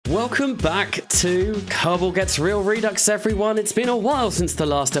Welcome back to Kerbal Gets Real Redux, everyone. It's been a while since the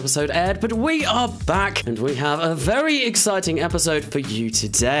last episode aired, but we are back and we have a very exciting episode for you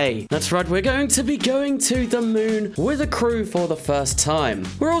today. That's right, we're going to be going to the moon with a crew for the first time.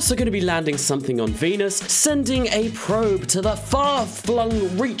 We're also going to be landing something on Venus, sending a probe to the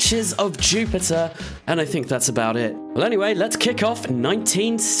far-flung reaches of Jupiter, and I think that's about it. Well, anyway, let's kick off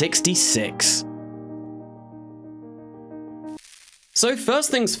 1966. So first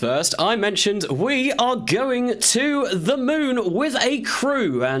things first, I mentioned we are going to the moon with a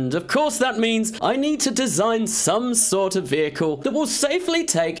crew, and of course that means I need to design some sort of vehicle that will safely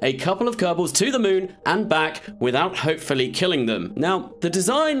take a couple of Kerbals to the moon and back without hopefully killing them. Now, the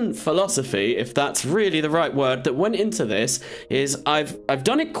design philosophy, if that's really the right word, that went into this is I've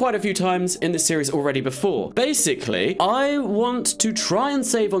done it quite a few times in this series already before. Basically, I want to try and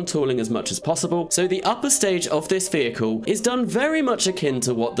save on tooling as much as possible, so the upper stage of this vehicle is done very much akin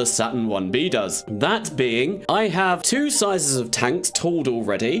to what the Saturn 1B does. That being, I have two sizes of tanks tooled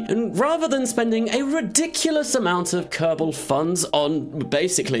already, and rather than spending a ridiculous amount of Kerbal funds on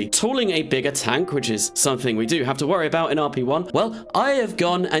basically tooling a bigger tank, which is something we do have to worry about in RP1, well, I have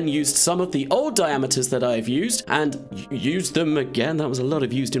gone and used some of the old diameters that I've used and used them again. That was a lot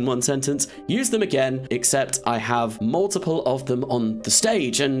of used in one sentence. Used them again, except I have multiple of them on the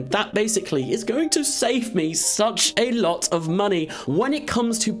stage, and that basically is going to save me such a lot of money when it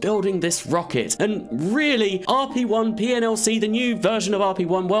comes to building this rocket. And really, RP1, P&LC, the new version of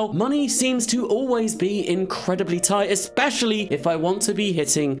RP1, well, money seems to always be incredibly tight, especially if I want to be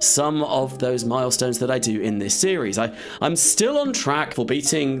hitting some of those milestones that I do in this series. I'm still on track for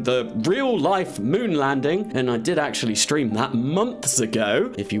beating the real-life moon landing, and I did actually stream that months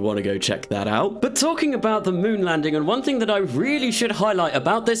ago, if you want to go check that out. But talking about the moon landing, and one thing that I really should highlight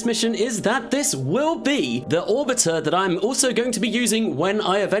about this mission is that this will be the orbiter that I'm also going to be using when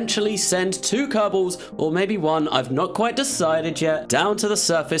I eventually send two Kerbals, or maybe one, I've not quite decided yet, down to the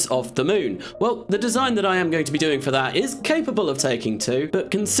surface of the moon. Well, the design that I am going to be doing for that is capable of taking two, but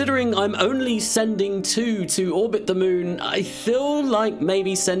considering I'm only sending two to orbit the moon, I feel like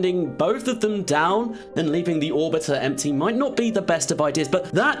maybe sending both of them down and leaving the orbiter empty might not be the best of ideas,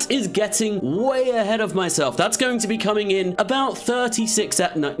 but that is getting way ahead of myself. That's going to be coming in about 36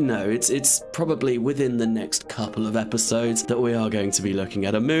 it's probably within the next couple of episodes that we are going to be looking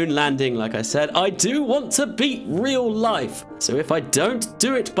at a moon landing. Like I said, I do want to beat real life. So if I don't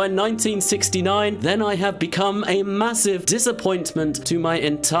do it by 1969, then I have become a massive disappointment to my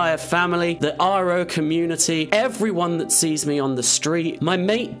entire family, the RO community, everyone that sees me on the street, my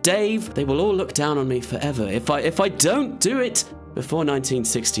mate Dave. They will all look down on me forever if I don't do it before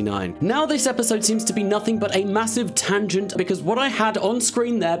 1969. Now this episode seems to be nothing but a massive tangent, because what I had on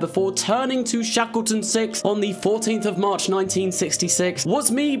screen there before turning to Shackleton 6 on the 14th of March 1966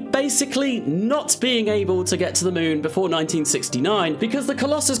 was me basically not being able to get to the moon before 1969 because the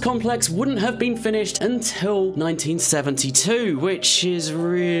Colossus complex wouldn't have been finished until 1972, which is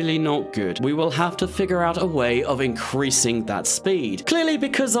really not good. We will have to figure out a way of increasing that speed. Clearly,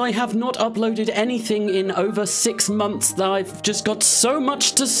 because I have not uploaded anything in over 6 months, that I've just got so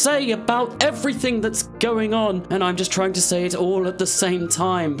much to say about everything that's going on, and I'm just trying to say it all at the same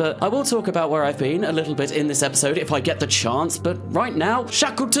time. But I will talk about where I've been a little bit in this episode if I get the chance. But right now,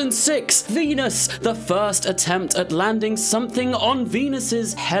 Shackleton 6, Venus, the first attempt at landing something on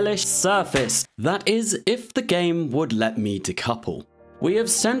Venus's hellish surface. That is, if the game would let me decouple. We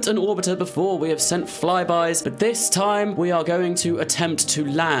have sent an orbiter before, we have sent flybys, but this time we are going to attempt to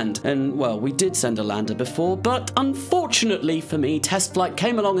land. And, well, we did send a lander before, but unfortunately for me, Test Flight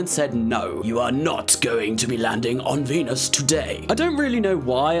came along and said, no, you are not going to be landing on Venus today. I don't really know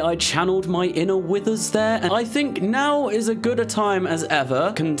why I channeled my inner withers there, and I think now is as good a time as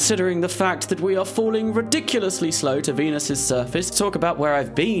ever, considering the fact that we are falling ridiculously slow to Venus's surface, to talk about where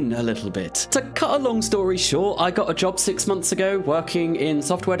I've been a little bit. To cut a long story short, I got a job 6 months ago working in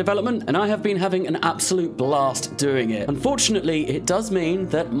software development, and I have been having an absolute blast doing it. Unfortunately, it does mean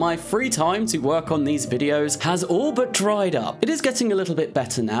that my free time to work on these videos has all but dried up. It is getting a little bit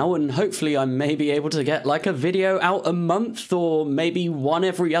better now, and hopefully I may be able to get like a video out a month or maybe one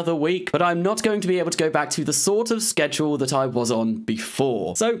every other week, but I'm not going to be able to go back to the sort of schedule that I was on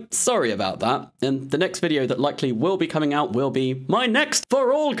before. So sorry about that, and the next video that likely will be coming out will be my next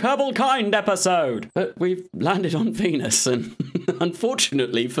For All Kerbal Kind episode. But we've landed on Venus, and unfortunately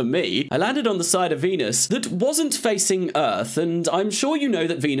unfortunately for me, I landed on the side of Venus that wasn't facing Earth, and I'm sure you know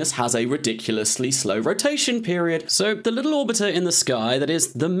that Venus has a ridiculously slow rotation period. So the little orbiter in the sky that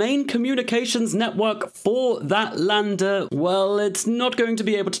is the main communications network for that lander, well, it's not going to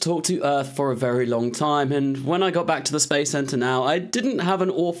be able to talk to Earth for a very long time, and when I got back to the Space Center now, I didn't have an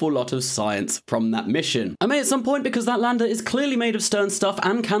awful lot of science from that mission. I may at some point, because that lander is clearly made of stern stuff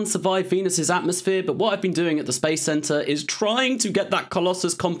and can survive Venus's atmosphere, but what I've been doing at the Space Center is trying to get that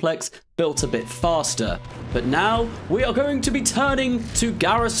Colossus complex built a bit faster. But now we are going to be turning to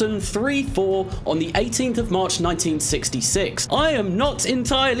Garrison 3-4 on the 18th of March 1966. I am not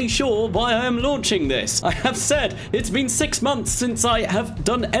entirely sure why I am launching this. I have said it's been 6 months since I have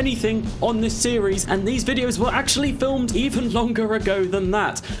done anything on this series, and these videos were actually filmed even longer ago than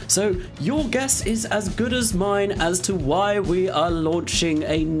that. So your guess is as good as mine as to why we are launching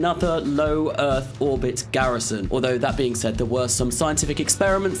another low Earth orbit Garrison. Although that being said, there were some scientific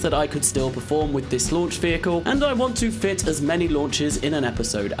experiments that I could still perform with this launch vehicle, and I want to fit as many launches in an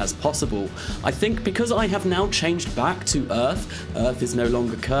episode as possible. I think because I have now changed back to Earth is no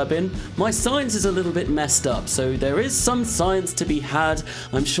longer Kerbin, my science is a little bit messed up, so there is some science to be had.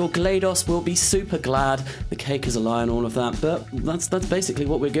 I'm sure GLaDOS will be super glad. The cake is a lie and all of that, but that's basically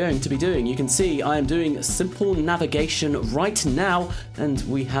what we're going to be doing. You can see I am doing simple navigation right now, and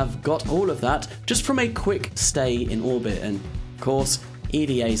we have got all of that just from a quick stay in orbit, and of course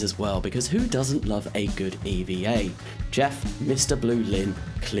EVAs as well, because who doesn't love a good EVA? Jeff Mr. Blue Lin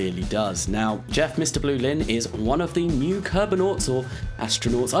clearly does. Now, Jeff Mr. Blue Lin is one of the new Kerbonauts or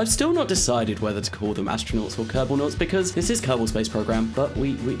astronauts. I've still not decided whether to call them astronauts or Kerbonauts, because this is Kerbal Space Program, but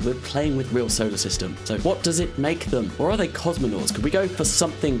we're playing with real solar system. So what does it make them? Or are they cosmonauts? Could we go for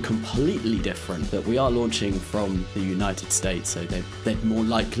something completely different? But we are launching from the United States, so they'd more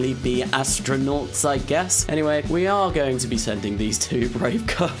likely be astronauts, I guess. Anyway, we are going to be sending these two brave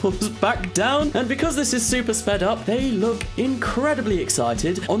Kerbals back down, and because this is super sped up, they look incredibly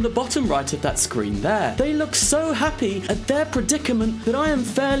excited on the bottom right of that screen there. They look so happy at their predicament that I am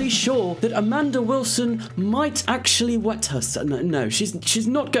fairly sure that Amanda Wilson might actually wet herself. No, she's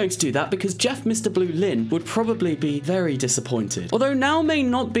not going to do that, because Jeff Mr. Blue Lin would probably be very disappointed. Although now may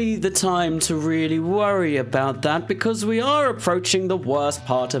not be the time to really worry about that, because we are approaching the worst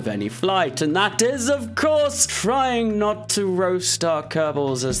part of any flight, and that is, of course, trying not to roast our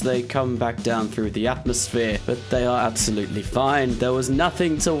Kerbals as they come back down through the atmosphere. But they are absolutely fine. There was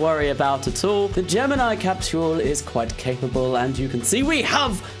nothing to worry about at all. The Gemini capsule is quite capable, and you can see we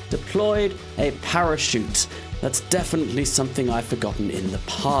have deployed a parachute. That's definitely something I've forgotten in the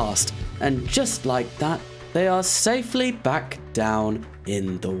past. And just like that, they are safely back down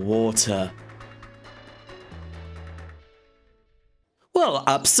in the water. Well,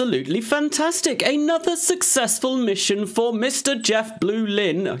 absolutely fantastic. Another successful mission for Mr. Jeff Blue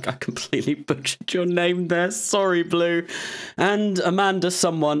Lin. I completely butchered your name there. Sorry, Blue. And Amanda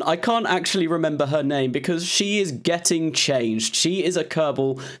someone. I can't actually remember her name because she is getting changed. She is a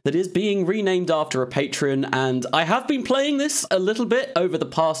Kerbal that is being renamed after a patron, and I have been playing this a little bit over the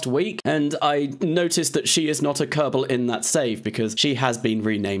past week, and I noticed that she is not a Kerbal in that save because she has been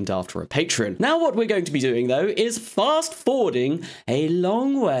renamed after a patron. Now what we're going to be doing, though, is fast forwarding a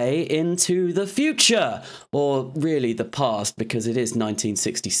long way into the future, or really the past, because it is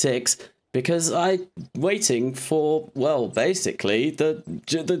 1966. Because I'm waiting for, well, basically, the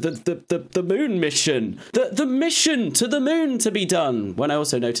moon mission. The mission to the moon to be done. When I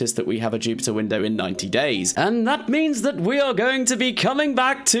also noticed that we have a Jupiter window in 90 days. And that means that we are going to be coming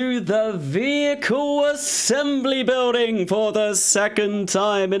back to the vehicle assembly building for the second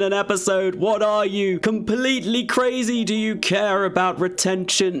time in an episode. What are you? Completely crazy? Do you care about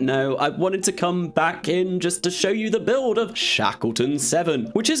retention? No, I wanted to come back in just to show you the build of Shackleton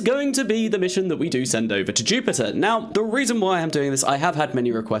 7, which is going to be the mission that we do send over to Jupiter. Now, the reason why I'm doing this, I have had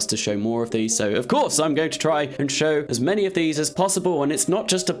many requests to show more of these, so of course I'm going to try and show as many of these as possible, and it's not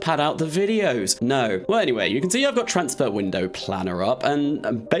just to pad out the videos. No. Well, anyway, you can see I've got transfer window planner up,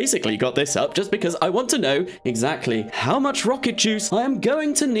 and basically got this up just because I want to know exactly how much rocket juice I am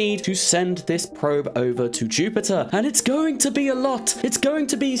going to need to send this probe over to Jupiter, and it's going to be a lot. It's going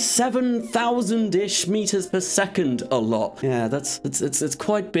to be 7,000-ish meters per second. A lot. Yeah, it's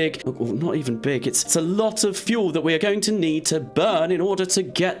quite big. not even big. It's a lot of fuel that we are going to need to burn in order to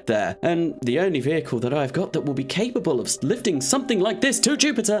get there. And the only vehicle that I've got that will be capable of lifting something like this to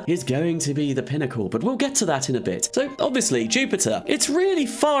Jupiter is going to be the Pinnacle, but we'll get to that in a bit. So obviously, Jupiter, it's really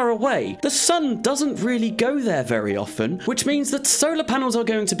far away. The sun doesn't really go there very often, which means that solar panels are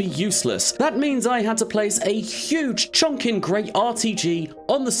going to be useless. That means I had to place a huge chonkin great RTG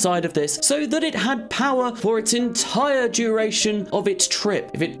on the side of this so that it had power for its entire duration of its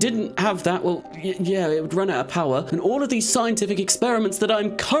trip. If it didn't have that, well, yeah, it would run out of power, and all of these scientific experiments that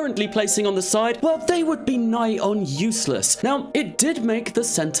I'm currently placing on the side, well, they would be nigh on useless. Now, it did make the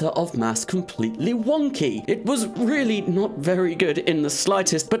center of mass completely wonky. It was really not very good in the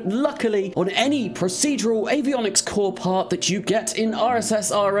slightest, but luckily, on any procedural avionics core part that you get in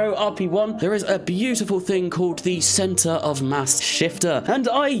RSS-RO RP1, there is a beautiful thing called the center of mass shifter, and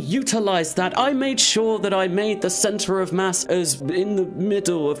I utilized that. I made sure that I made the center of mass as in the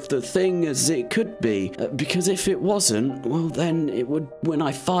middle of the thing as it could be, because if it wasn't, well, then it would, when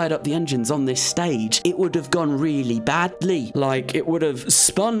I fired up the engines on this stage, it would have gone really badly. Like, it would have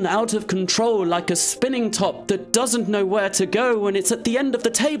spun out of control like a spinning top that doesn't know where to go when it's at the end of the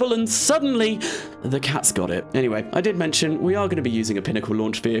table, and suddenly the cat's got it. Anyway, I did mention we are going to be using a Pinnacle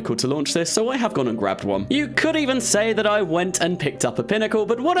launch vehicle to launch this, so I have gone and grabbed one. You could even say that I went and picked up a Pinnacle,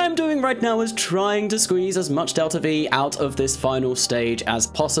 but what I'm doing right now is trying to squeeze as much Delta V out of this final stage as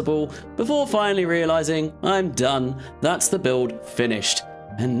possible before finally realizing I'm done. That's the build finished.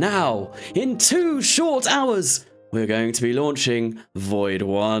 And now, in 2 short hours, we're going to be launching Void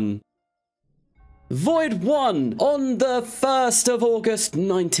 1. Void 1 on the 1st of August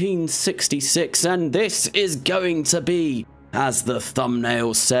 1966, and this is going to be, as the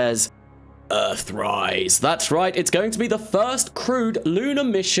thumbnail says, Earthrise. That's right, it's going to be the first crewed lunar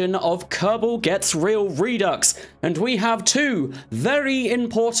mission of Kerbal Gets Real Redux, and we have 2 very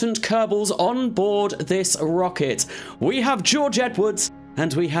important Kerbals on board this rocket. We have George Edwards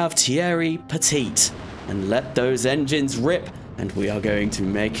and we have Thierry Petit, and let those engines rip, and we are going to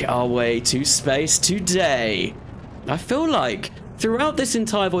make our way to space today. I feel like throughout this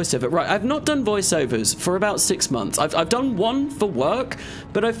entire voiceover, right, I've not done voiceovers for about 6 months. I've done one for work,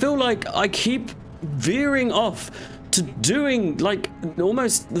 but I feel like I keep veering off to doing like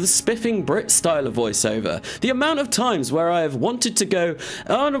almost the spiffing Brit style of voiceover. The amount of times where I have wanted to go,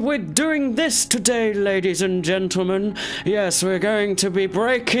 oh, we're doing this today, ladies and gentlemen. Yes, we're going to be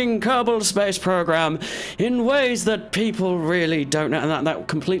breaking Kerbal Space Program in ways that people really don't know. And that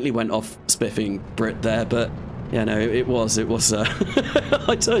completely went off spiffing Brit there, but yeah, no, it was, I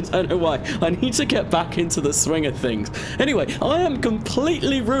don't know why. I need to get back into the swing of things. Anyway, I am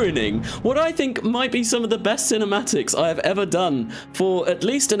completely ruining what I think might be some of the best cinematics I have ever done for at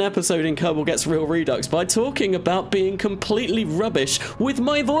least an episode in Kerbal Gets Real Redux by talking about being completely rubbish with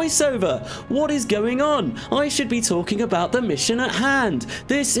my voiceover. What is going on? I should be talking about the mission at hand.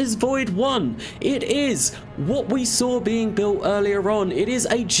 This is Void 1. It is what we saw being built earlier on. It is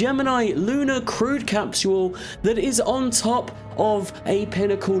a Gemini lunar crewed capsule that is on top of a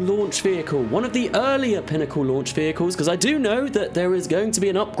Pinnacle launch vehicle, one of the earlier Pinnacle launch vehicles, because I do know that there is going to be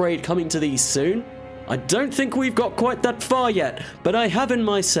an upgrade coming to these soon. I don't think we've got quite that far yet, but I have in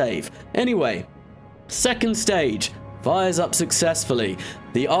my save. Anyway, second stage fires up successfully.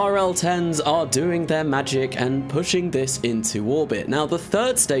 The RL-10s are doing their magic and pushing this into orbit. Now, the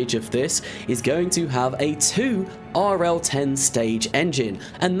third stage of this is going to have a 2 RL-10 stage engine,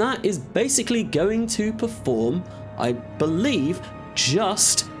 and that is basically going to perform, I believe,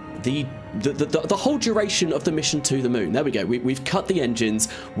 just the whole duration of the mission to the moon. There we go. We've cut the engines.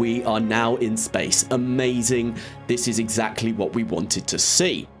 We are now in space. Amazing. This is exactly what we wanted to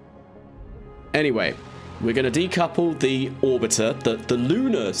see. Anyway, we're going to decouple the orbiter, the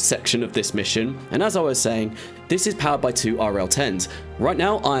lunar section of this mission, and as I was saying, this is powered by 2 RL-10s. Right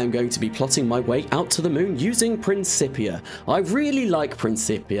now, I am going to be plotting my way out to the moon using Principia. I really like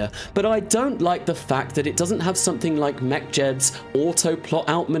Principia, but I don't like the fact that it doesn't have something like MechJed's auto plot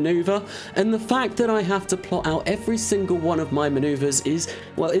out maneuver, and the fact that I have to plot out every single one of my maneuvers is,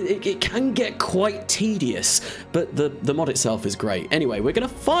 well, it can get quite tedious, but the mod itself is great. Anyway, we're going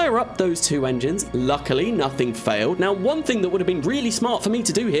to fire up those 2 engines. Luckily, nothing failed. Now, one thing that would have been really smart for me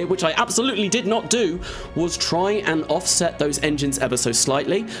to do here, which I absolutely did not do, was try and offset those engines ever so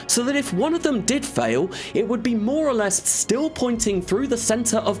slightly, so that if one of them did fail, it would be more or less still pointing through the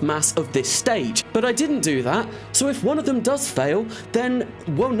center of mass of this stage. But I didn't do that, so if one of them does fail, then,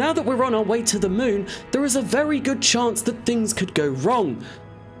 well, now that we're on our way to the moon, there is a very good chance that things could go wrong.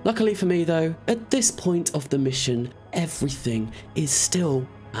 Luckily for me, though, at this point of the mission, everything is still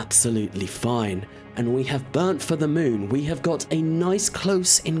absolutely fine. And we have burnt for the moon. We have got a nice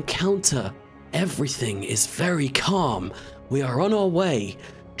close encounter. Everything is very calm. We are on our way.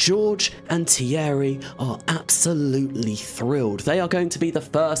 George and Thierry are absolutely thrilled. They are going to be the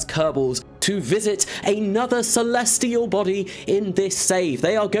first Kerbals to visit another celestial body in this save.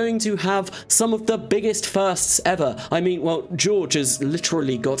 They are going to have some of the biggest firsts ever. I mean, well, George has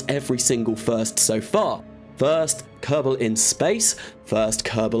literally got every single first so far. First Kerbal in space, first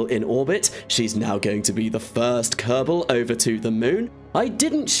Kerbal in orbit. She's now going to be the first Kerbal over to the moon. I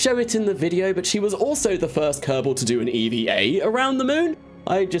didn't show it in the video, but she was also the first Kerbal to do an EVA around the moon.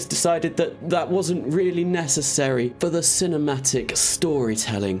 I just decided that that wasn't really necessary for the cinematic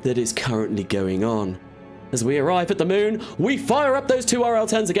storytelling that is currently going on. As we arrive at the moon, we fire up those two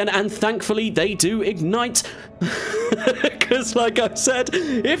RL-10s again, and thankfully they do ignite. Because like I said,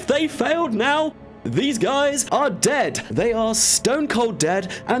 if they failed now, these guys are dead. They are stone cold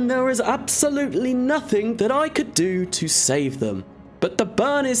dead, and there is absolutely nothing that I could do to save them. But the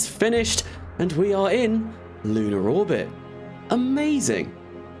burn is finished, and we are in lunar orbit. Amazing.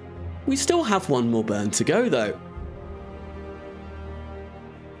 We still have one more burn to go though.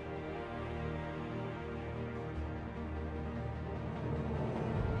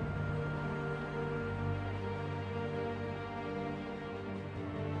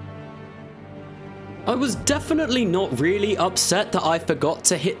 I was definitely not really upset that I forgot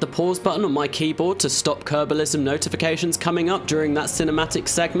to hit the pause button on my keyboard to stop Kerbalism notifications coming up during that cinematic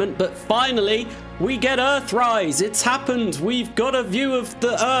segment, but finally, we get Earthrise. It's happened. We've got a view of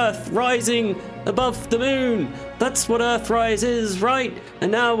the Earth rising above the moon. That's what Earthrise is, right?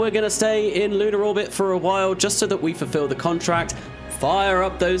 And now we're going to stay in lunar orbit for a while just so that we fulfill the contract, fire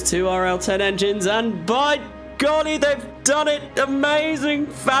up those two RL-10 engines, and by golly, they've done it! Amazing,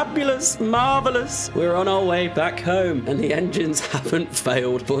 fabulous, marvelous. We're on our way back home, and the engines haven't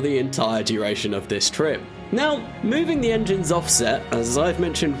failed for the entire duration of this trip. Now, moving the engines offset, as I've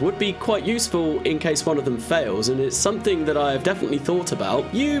mentioned, would be quite useful in case one of them fails, and it's something that I've definitely thought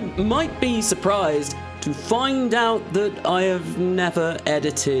about. You might be surprised to find out that I have never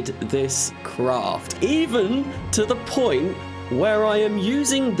edited this craft, even to the point where I am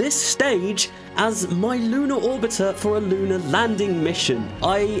using this stage as my lunar orbiter for a lunar landing mission.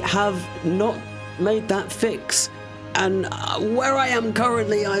 I have not made that fix, and where I am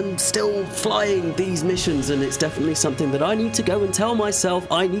currently, I'm still flying these missions, and it's definitely something that I need to go and tell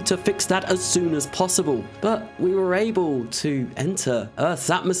myself I need to fix that as soon as possible. But we were able to enter Earth's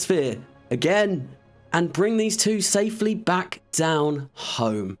atmosphere again and bring these two safely back down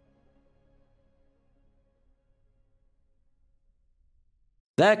home.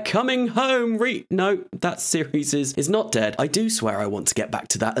 They're coming home, No, that series is not dead. I do swear I want to get back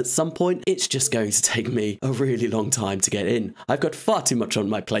to that at some point. It's just going to take me a really long time to get in. I've got far too much on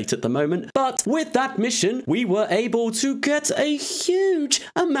my plate at the moment. But with that mission, we were able to get a huge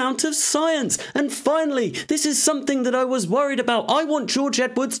amount of science. And finally, this is something that I was worried about. I want George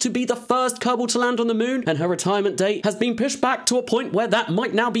Edwards to be the first Kerbal to land on the moon, and her retirement date has been pushed back to a point where that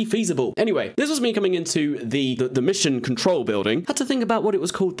might now be feasible. Anyway, this was me coming into the mission control building. Had to think about what it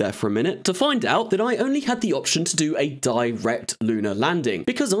was called there for a minute to find out that I only had the option to do a direct lunar landing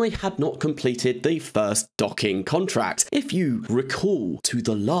because I had not completed the first docking contract. If you recall to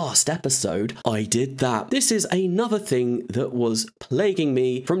the last episode, I did that. This is another thing that was plaguing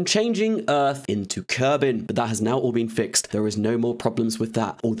me from changing Earth into Kerbin, but that has now all been fixed. There is no more problems with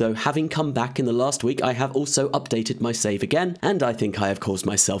that. Although having come back in the last week, I have also updated my save again, and I think I have caused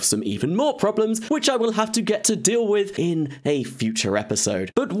myself some even more problems, which I will have to get to deal with in a future episode.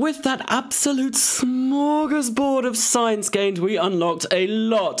 But with that absolute smorgasbord of science gained, we unlocked a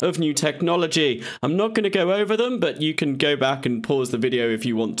lot of new technology. I'm not going to go over them, but you can go back and pause the video if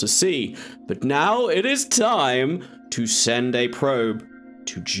you want to see. But now it is time to send a probe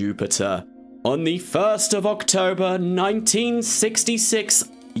to Jupiter. On the 1st of October 1966,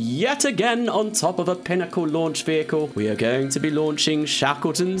 yet again on top of a Pinnacle launch vehicle, we are going to be launching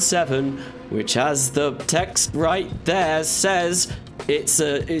Shackleton 7, which, as the text right there says, it's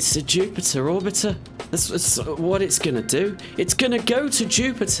a Jupiter orbiter. That's what it's gonna do. It's gonna go to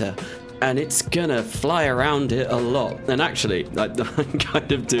Jupiter, and it's gonna fly around it a lot. And actually, I'm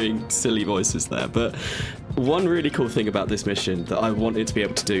kind of doing silly voices there, but one really cool thing about this mission that I want it to be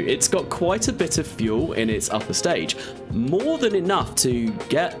able to do, it's got quite a bit of fuel in its upper stage. More than enough to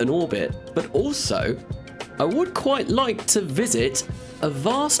get an orbit, but also I would quite like to visit a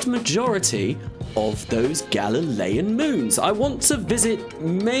vast majority of those Galilean moons. I want to visit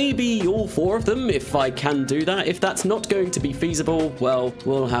maybe all 4 of them if I can do that. If that's not going to be feasible, well,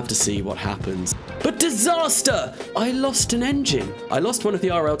 we'll have to see what happens. But disaster! I lost an engine. I lost one of the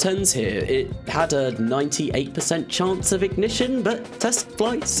RL10s here. It had a 98% chance of ignition, but test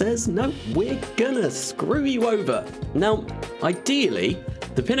flight says, no, we're gonna screw you over. Now, ideally,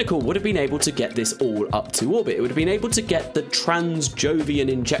 the Pinnacle would have been able to get this all up to orbit. It would have been able to get the Trans-Jovian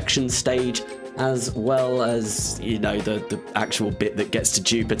injection stage, as well as, you know, the actual bit that gets to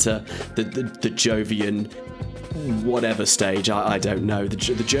Jupiter, the Jovian whatever stage, I don't know, the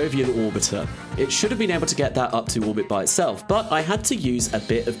Jovian orbiter. It should have been able to get that up to orbit by itself, but I had to use a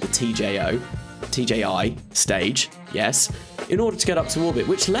bit of the TJI stage, yes, in order to get up to orbit,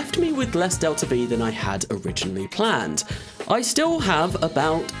 which left me with less delta V than I had originally planned. I still have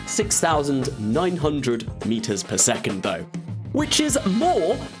about 6,900 meters per second though, which is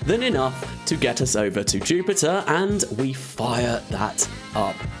more than enough to get us over to Jupiter, and we fire that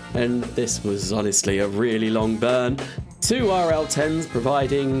up. And this was honestly a really long burn. 2 RL10s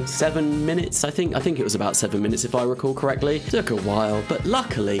providing 7 minutes, I think it was about 7 minutes if I recall correctly. Took a while, but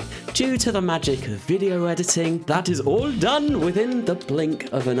luckily, due to the magic of video editing, that is all done within the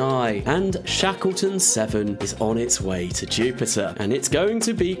blink of an eye. And Shackleton 7 is on its way to Jupiter, and it's going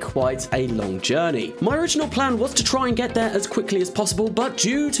to be quite a long journey. My original plan was to try and get there as quickly as possible, but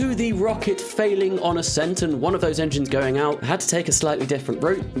due to the rocket failing on ascent and one of those engines going out, I had to take a slightly different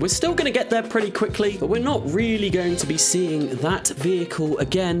route. We're still going to get there pretty quickly, but we're not really going to be seeing that vehicle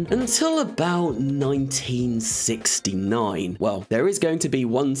again until about 1969. Well, there is going to be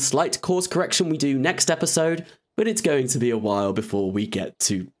one slight course correction we do next episode, but it's going to be a while before we get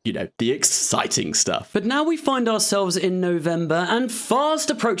to, you know, the exciting stuff. But now we find ourselves in November and fast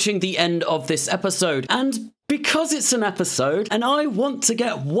approaching the end of this episode, and because it's an episode and I want to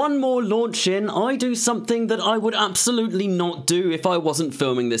get one more launch in, I do something that I would absolutely not do if I wasn't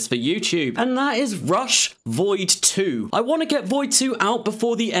filming this for YouTube, and that is rush Void 2. I want to get Void 2 out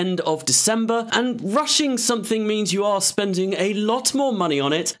before the end of December, and rushing something means you are spending a lot more money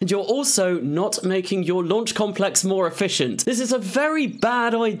on it, and you're also not making your launch complex more efficient. This is a very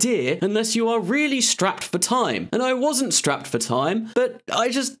bad idea unless you are really strapped for time, and I wasn't strapped for time, but I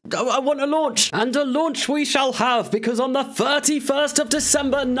want a launch, and a launch we shall have, because on the 31st of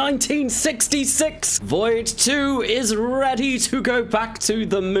December 1966, Void 2 is ready to go back to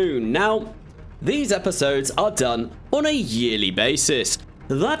the moon. Now, these episodes are done on a yearly basis.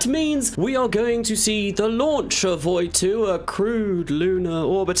 That means we are going to see the launch of Void 2, a crude lunar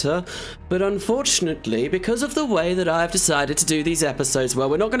orbiter, but unfortunately, because of the way that I've decided to do these episodes, well,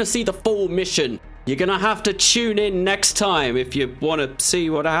 we're not going to see the full mission. You're going to have to tune in next time if you want to see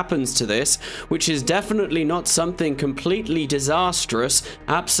what happens to this, which is definitely not something completely disastrous.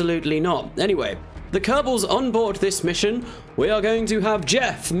 Absolutely not. Anyway, the Kerbals on board this mission, we are going to have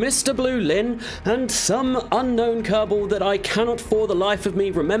Jeff, Mr. Blue Lin, and some unknown Kerbal that I cannot for the life of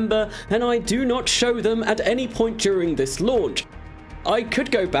me remember, and I do not show them at any point during this launch. I could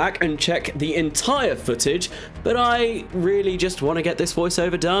go back and check the entire footage, but I really just want to get this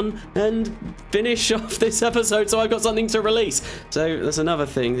voiceover done and finish off this episode so I've got something to release. So there's another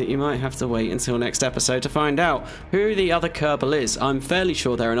thing that you might have to wait until next episode to find out who the other Kerbal is. I'm fairly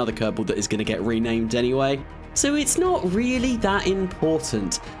sure they're another Kerbal that is going to get renamed anyway, so it's not really that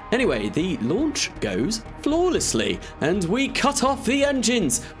important. Anyway, the launch goes flawlessly, and we cut off the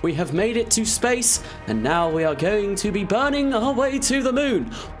engines. We have made it to space, and now we are going to be burning our way to the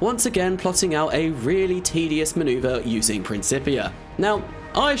moon, once again plotting out a really tedious maneuver using Principia. Now,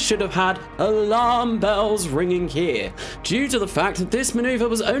 I should have had alarm bells ringing here, due to the fact that this maneuver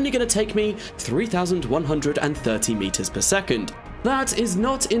was only going to take me 3,130 meters per second. That is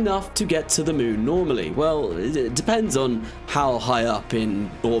not enough to get to the moon normally. Well, it depends on how high up in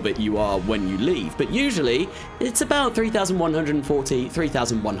orbit you are when you leave, but usually it's about 3,140,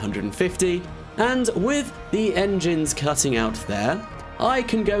 3,150, and with the engines cutting out there, I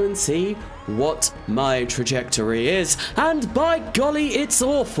can go and see what my trajectory is, and by golly, it's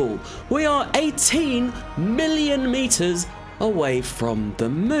awful. We are 18 million meters away from the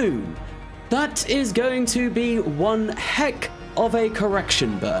moon. That is going to be one heck of a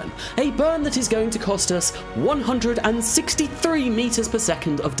correction burn. A burn that is going to cost us 163 meters per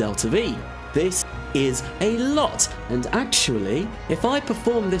second of delta V. This is a lot, and actually, if I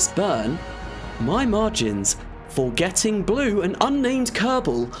perform this burn, my margins for getting blue, an unnamed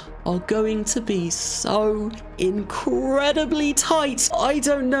Kerbal, are going to be so incredibly tight. I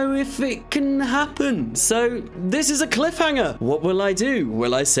don't know if it can happen. So this is a cliffhanger. What will I do?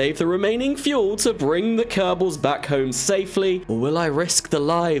 Will I save the remaining fuel to bring the Kerbals back home safely? Or will I risk the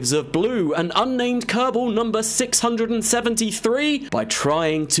lives of Blue and unnamed Kerbal number 673 by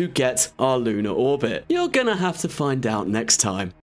trying to get our lunar orbit? You're gonna have to find out next time.